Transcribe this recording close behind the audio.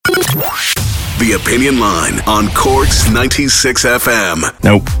The Opinion Line on Cork's 96 FM.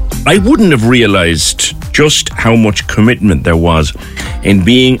 Now, I wouldn't have realised just how much commitment there was in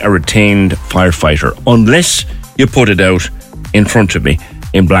being a retained firefighter unless you put it out in front of me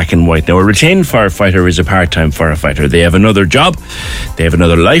in black and white. Now, a retained firefighter is a part-time firefighter. They have another job, they have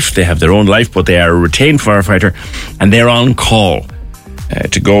another life, they have their own life, but they are a retained firefighter and they're on call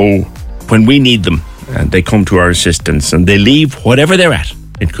to go when we need them. And they come to our assistance and they leave whatever they're at.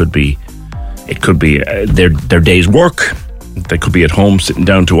 It could be their day's work. They could be at home sitting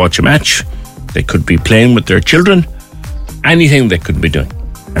down to watch a match. They could be playing with their children. Anything they could be doing.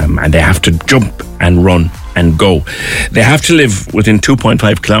 And they have to jump and run and go. They have to live within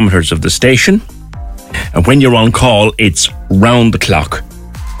 2.5 kilometres of the station. And when you're on call, it's round the clock.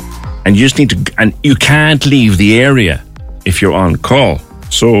 And you just need to, and you can't leave the area if you're on call.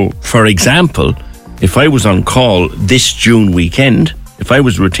 So, for example, if I was on call this June weekend, if I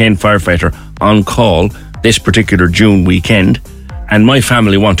was a retained firefighter on call this particular June weekend, and my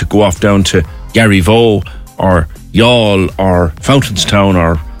family want to go off down to Garryvoe or Youghal or Fountainstown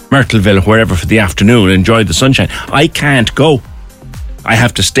or Myrtleville or wherever for the afternoon, enjoy the sunshine, I can't go. I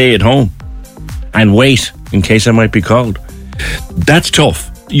have to stay at home and wait in case I might be called. That's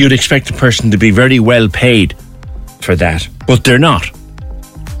tough. You'd expect a person to be very well paid for that, but they're not.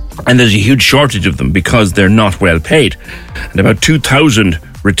 And there's a huge shortage of them because they're not well paid. And about 2,000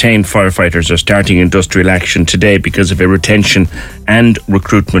 retained firefighters are starting industrial action today because of a retention and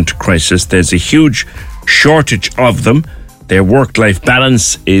recruitment crisis. There's a huge shortage of them. Their work-life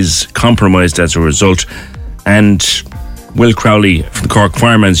balance is compromised as a result. And Will Crowley from the Cork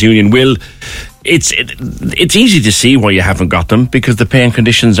Firemen's Union, it's easy to see why you haven't got them because the pay and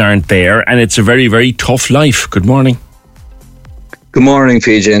conditions aren't there and it's a very, very tough life. Good morning. Good morning,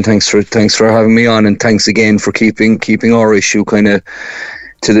 PJ, and thanks for having me on, and thanks again for keeping our issue kind of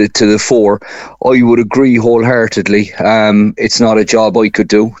to the fore. I would agree wholeheartedly. It's not a job I could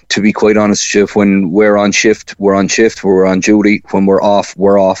do, to be quite honest with you. When we're on shift, we're on shift. We're on duty. When we're off,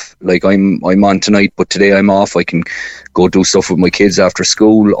 we're off. Like I'm on tonight, but today I'm off. I can go do stuff with my kids after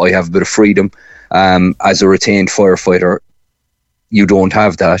school. I have a bit of freedom. As a retained firefighter, you don't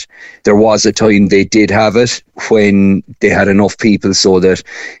have that. There was a time they did have it when they had enough people so that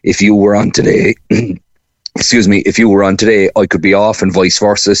if you were on today, if you were on today, I could be off and vice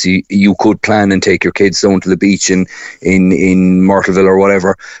versa. So you could plan and take your kids down to the beach in Myrtleville or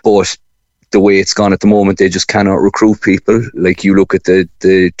whatever. But the way it's gone at the moment, they just cannot recruit people. Like you look at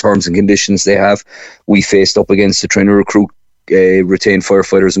the terms and conditions they have. We faced up against trying to recruit retained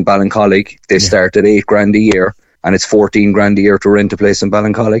firefighters in Ballincollig. They start at $8,000 a year. And it's $14,000 a year to rent a place in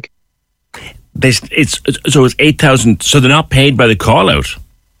Ballincollig. It's 8,000. So they're not paid by the call out.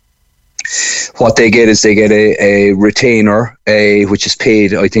 What they get is a retainer, which is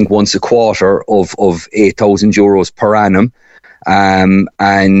paid, I think, once a quarter of €8,000 per annum.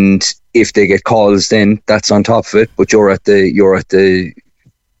 And if they get calls, then that's on top of it. But you're at the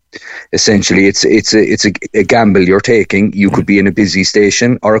essentially, it's a gamble you're taking. You could be in a busy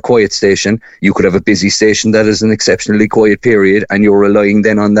station or a quiet station. You could have a busy station that is an exceptionally quiet period, and you're relying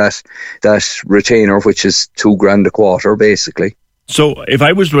then on that retainer, which is $2,000 a quarter, basically. So if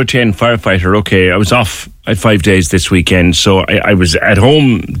I was a retained firefighter, okay, I was off at 5 days this weekend, so I was at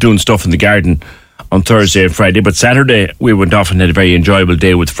home doing stuff in the garden on Thursday and Friday, but Saturday we went off and had a very enjoyable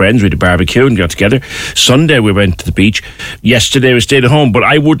day with friends. We had a barbecue and got together. Sunday we went to the beach. Yesterday we stayed at home, but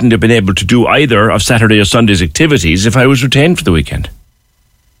I wouldn't have been able to do either of Saturday or Sunday's activities if I was retained for the weekend.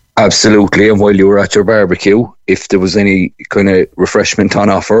 Absolutely, and while you were at your barbecue, if there was any kind of refreshment on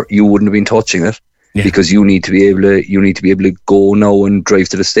offer, you wouldn't have been touching it. Yeah. Because you need to be able to go now and drive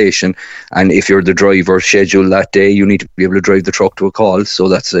to the station, and if you're the driver scheduled that day, you need to be able to drive the truck to a call. So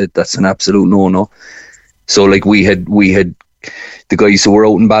that's an absolute no. So like we had the guys who were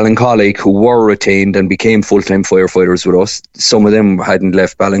out in Ballincollig who were retained and became full-time firefighters with us. Some of them hadn't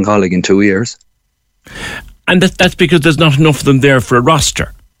left Ballincollig in 2 years, and that's because there's not enough of them there for a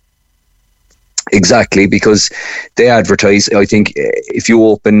roster. Exactly, because they advertise. I think if you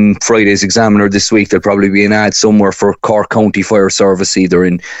open Friday's Examiner this week, there'll probably be an ad somewhere for Cork County Fire Service, either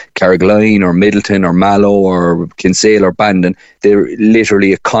in Carrigaline or Middleton or Mallow or Kinsale or Bandon. They're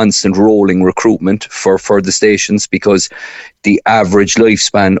literally a constant rolling recruitment for the stations, because the average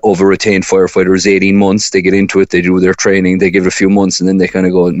lifespan of a retained firefighter is 18 months. They get into it, they do their training, they give it a few months, and then they kind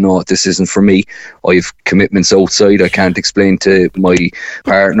of go, no, this isn't for me. I have commitments outside. I can't explain to my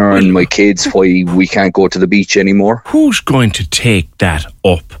partner and my kids why we can't go to the beach anymore. Who's going to take that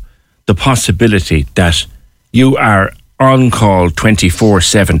up? The possibility that you are on call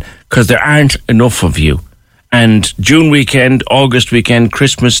 24/7 because there aren't enough of you. And June weekend, August weekend,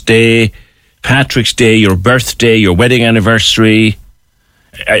 Christmas Day, Patrick's Day, your birthday, your wedding anniversary,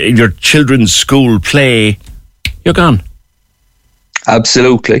 your children's school play, you're gone.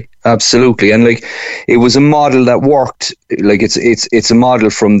 Absolutely. And like, it was a model that worked. Like, it's a model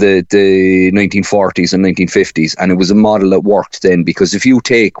from the 1940s and 1950s, and it was a model that worked then, because if you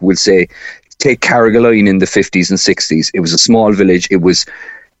take Carrigaline in the 50s and 60s, it was a small village. It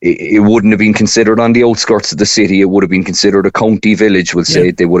wouldn't have been considered on the outskirts of the city. It would have been considered a county village, we'll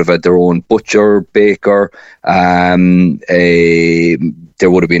say. They would have had their own butcher, baker, there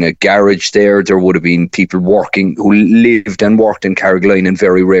would have been a garage there. There would have been people working who lived and worked in Carrigaline and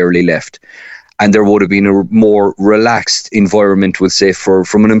very rarely left. And there would have been a more relaxed environment, we'll say,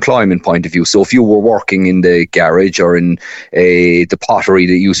 from an employment point of view. So if you were working in the garage or in the pottery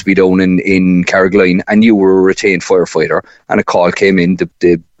that used to be down in Carrigaline, and you were a retained firefighter, and a call came in,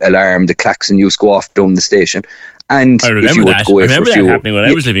 the alarm, the klaxon used to go off down the station. And I remember that. I remember that happening when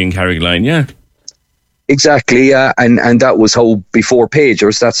I was living in Carrigaline, yeah. Exactly, yeah, and that was how, before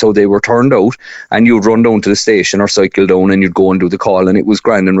pagers, that's how they were turned out. And you'd run down to the station or cycle down and you'd go and do the call, and it was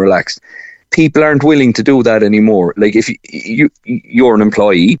grand and relaxed. People aren't willing to do that anymore. Like, if you're an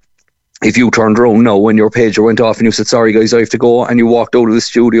employee, if you turned around now when your pager went off and you said, sorry guys, I have to go, and you walked out of the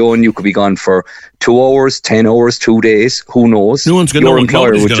studio, and you could be gone for 2 hours, 10 hours, 2 days, who knows? No one's going to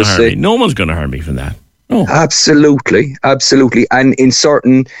harm me. No one's going to harm me from that. Oh. Absolutely. And in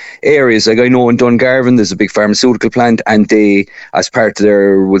certain areas, like I know in Dungarvan, there's a big pharmaceutical plant, and they, as part of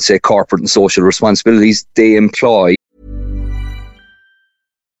their, would say, corporate and social responsibilities, they employ.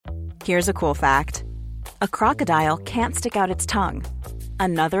 Here's a cool fact. A crocodile can't stick out its tongue.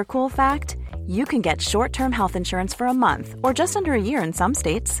 Another cool fact, you can get short-term health insurance for a month or just under a year in some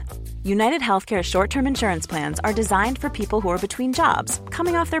states. United Healthcare short-term insurance plans are designed for people who are between jobs,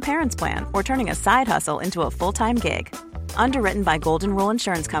 coming off their parents' plan, or turning a side hustle into a full-time gig. Underwritten by Golden Rule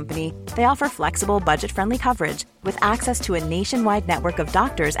Insurance Company, they offer flexible, budget-friendly coverage with access to a nationwide network of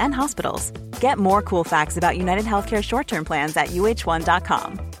doctors and hospitals. Get more cool facts about United Healthcare short-term plans at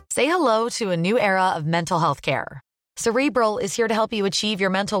uh1.com. Say hello to a new era of mental health care. Cerebral is here to help you achieve your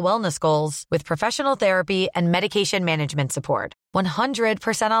mental wellness goals with professional therapy and medication management support.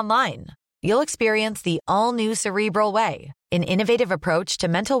 100% online. You'll experience the all-new Cerebral Way, an innovative approach to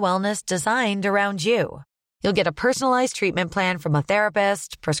mental wellness designed around you. You'll get a personalized treatment plan from a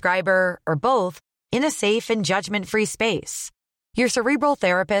therapist, prescriber, or both in a safe and judgment-free space. Your Cerebral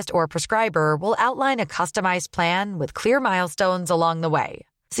therapist or prescriber will outline a customized plan with clear milestones along the way,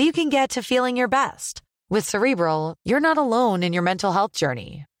 so you can get to feeling your best. With Cerebral, you're not alone in your mental health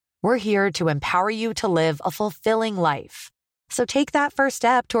journey. We're here to empower you to live a fulfilling life. So take that first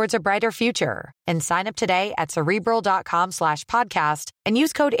step towards a brighter future and sign up today at Cerebral.com/podcast and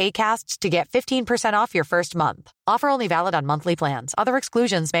use code ACAST to get 15% off your first month. Offer only valid on monthly plans. Other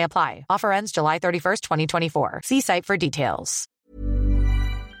exclusions may apply. Offer ends July 31st, 2024. See site for details.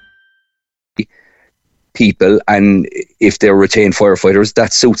 People, and if they're retained firefighters,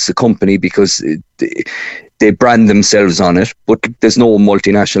 that suits the company because they brand themselves on it. But there's no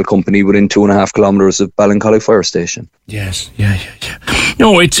multinational company within 2.5 kilometres of Ballincollig Fire Station. Yes, yeah.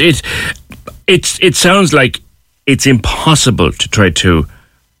 No, it sounds like it's impossible to try to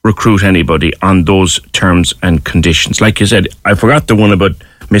recruit anybody on those terms and conditions. Like you said, I forgot the one about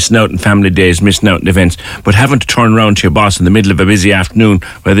missing out on family days, missing out on events, but having to turn around to your boss in the middle of a busy afternoon,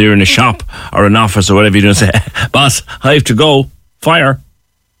 whether you're in a shop or an office or whatever, you don't say, boss, I have to go, fire.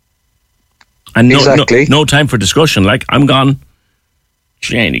 And no time for discussion, like, I'm gone.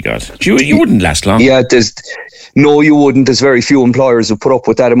 Janie God, you wouldn't last long. Yeah, you wouldn't. There's very few employers who put up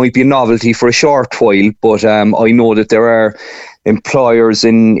with that. It might be a novelty for a short while, but I know that there are employers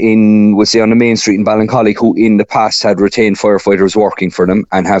in we'll say on the main street in Ballincollig who in the past had retained firefighters working for them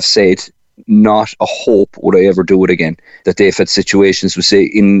and have said, not a hope would I ever do it again. That they've had situations, we say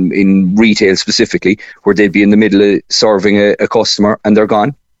in retail specifically, where they'd be in the middle of serving a customer and they're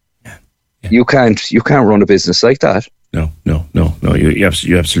gone. Yeah. You can't run a business like that. No, you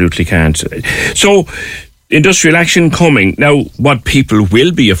absolutely can't. So, industrial action coming. Now, what people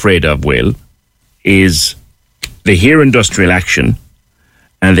will be afraid of, Will, is they hear industrial action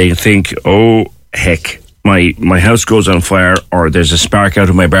and they think, oh, heck, my house goes on fire or there's a spark out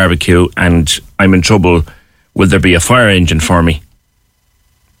of my barbecue and I'm in trouble. Will there be a fire engine for me?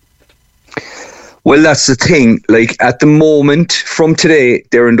 Well, that's the thing. Like, at the moment, from today,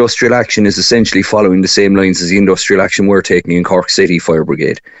 their industrial action is essentially following the same lines as the industrial action we're taking in Cork City Fire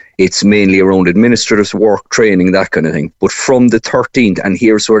Brigade. It's mainly around administrative work, training, that kind of thing. But from the 13th, and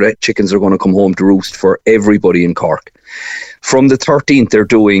here's where the chickens are going to come home to roost for everybody in Cork. From the 13th, they're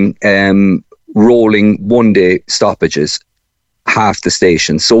doing rolling one-day stoppages. half the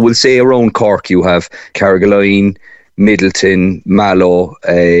stations. So we'll say around Cork you have Carrigaline, Middleton, Mallow,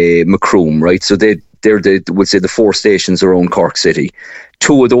 Macroom, right? So they're we'll say the 4 stations around Cork City.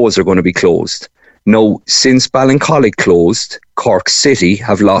 2 of those are going to be closed. Now, since Ballincollig closed, Cork City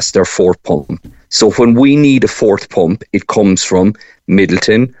have lost their 4th pump. So when we need a 4th pump, it comes from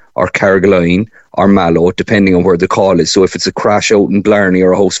Middleton or Carrigaline or Mallow, depending on where the call is. So if it's a crash out in Blarney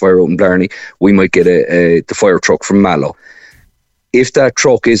or a house fire out in Blarney, we might get the fire truck from Mallow. If that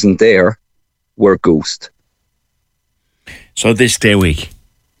truck isn't there, we're goosed. So this day week?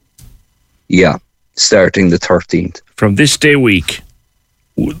 Yeah, starting the 13th. From this day week,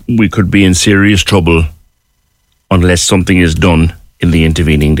 we could be in serious trouble unless something is done in the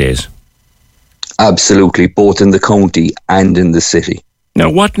intervening days. Absolutely, both in the county and in the city. Now,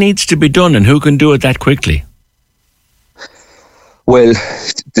 what needs to be done and who can do it that quickly? Well,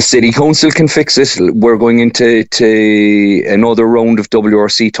 the City Council can fix it. We're going into another round of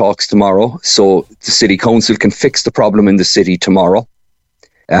WRC talks tomorrow. So the City Council can fix the problem in the city tomorrow.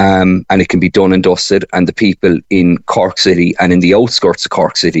 And it can be done and dusted. And the people in Cork City and in the outskirts of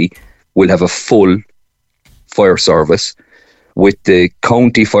Cork City will have a full fire service with the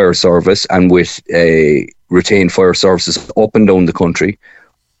county fire service and with retained fire services up and down the country.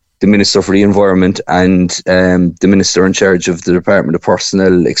 The Minister for the Environment and the Minister in charge of the Department of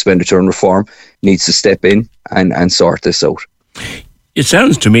Personnel, Expenditure and Reform needs to step in and sort this out. It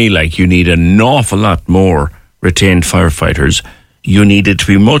sounds to me like you need an awful lot more retained firefighters. You need it to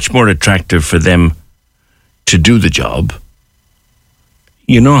be much more attractive for them to do the job.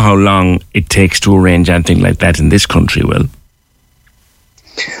 You know how long it takes to arrange anything like that in this country, Will?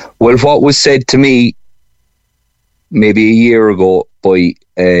 Well, what was said to me maybe a year ago by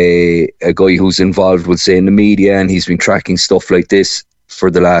a guy who's involved with, say, in the media, and he's been tracking stuff like this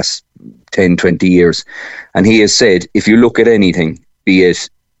for the last 10, 20 years. And he has said, if you look at anything, be it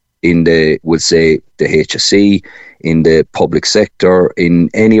in the, we'll say, the HSE, in the public sector, in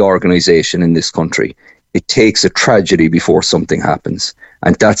any organisation in this country, it takes a tragedy before something happens.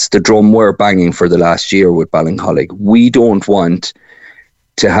 And that's the drum we're banging for the last year with Ballincollig. We don't want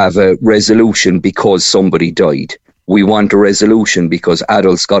to have a resolution because somebody died. We want a resolution because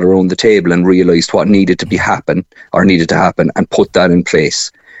adults got around the table and realised what needed to happen and put that in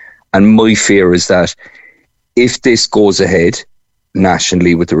place. And my fear is that if this goes ahead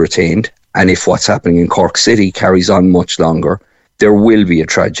nationally with the retained, and if what's happening in Cork City carries on much longer, there will be a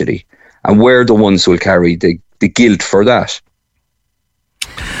tragedy. And we're the ones who will carry the guilt for that.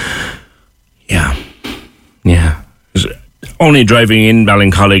 Yeah. Only driving in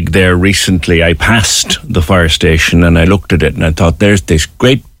Ballincollig there recently, I passed the fire station and I looked at it and I thought, there's this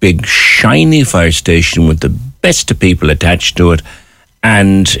great big shiny fire station with the best of people attached to it.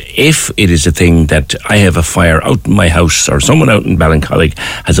 And if it is a thing that I have a fire out in my house or someone out in Ballincollig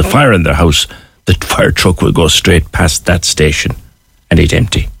has a fire in their house, the fire truck will go straight past that station and it's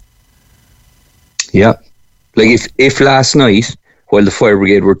empty. Yeah. Like if last night, while the fire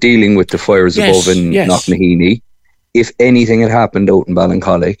brigade were dealing with the fires above in Knocknaheeny, if anything had happened out in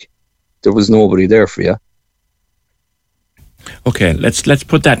Ballincollig, there was nobody there for you. Okay, let's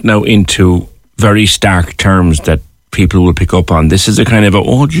put that now into very stark terms that people will pick up on. This is a kind of a,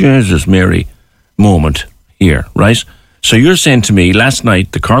 oh, Jesus, Mary moment here, right? So you're saying to me, last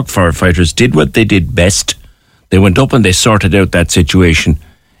night, the Cork firefighters did what they did best. They went up and they sorted out that situation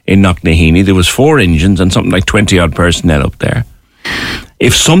in Knocknaheeny. There was 4 engines and something like 20-odd personnel up there.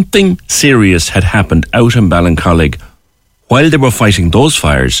 If something serious had happened out in Ballincollig while they were fighting those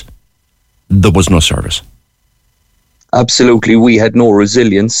fires, there was no service. Absolutely. We had no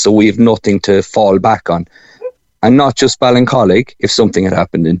resilience, so we have nothing to fall back on. And not just Ballincollig. If something had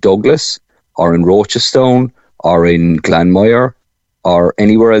happened in Douglas or in Rochestown or in Glanmire or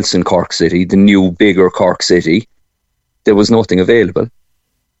anywhere else in Cork City, the new bigger Cork City, there was nothing available.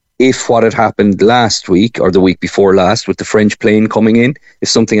 If what had happened last week or the week before last with the French plane coming in, if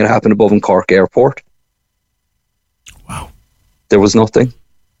something had happened above in Cork Airport, wow, there was nothing.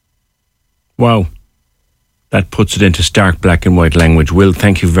 Wow. That puts it into stark black and white language. Will,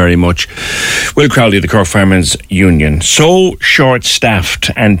 thank you very much. Will Crowley, the Cork Firemen's Union. So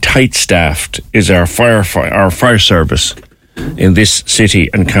short-staffed and tight-staffed is our fire service in this city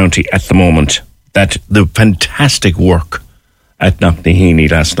and county at the moment that the fantastic work at Knocknaheeny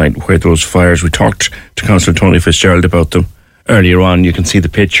last night, where those fires, we talked to Councillor Tony Fitzgerald about them earlier on. You can see the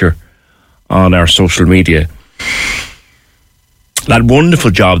picture on our social media. That wonderful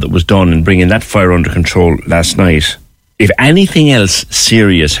job that was done in bringing that fire under control last night. If anything else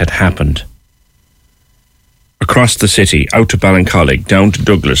serious had happened across the city, out to Ballincollig, down to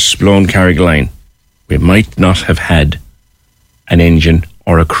Douglas, Blown Carrigaline, we might not have had an engine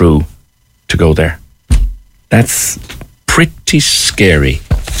or a crew to go there. That's pretty scary,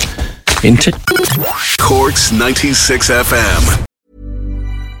 isn't it? Cork's 96 FM.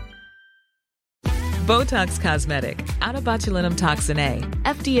 Botox Cosmetic, out of botulinum toxin A,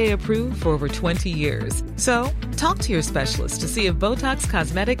 FDA approved for over 20 years. So, talk to your specialist to see if Botox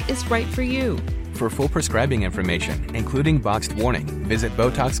Cosmetic is right for you. For full prescribing information, including boxed warning, visit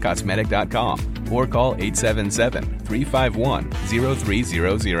BotoxCosmetic.com or call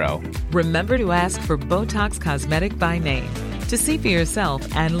 877-351-0300. Remember to ask for Botox Cosmetic by name. To see for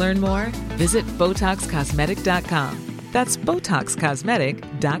yourself and learn more, visit BotoxCosmetic.com. That's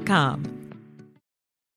BotoxCosmetic.com.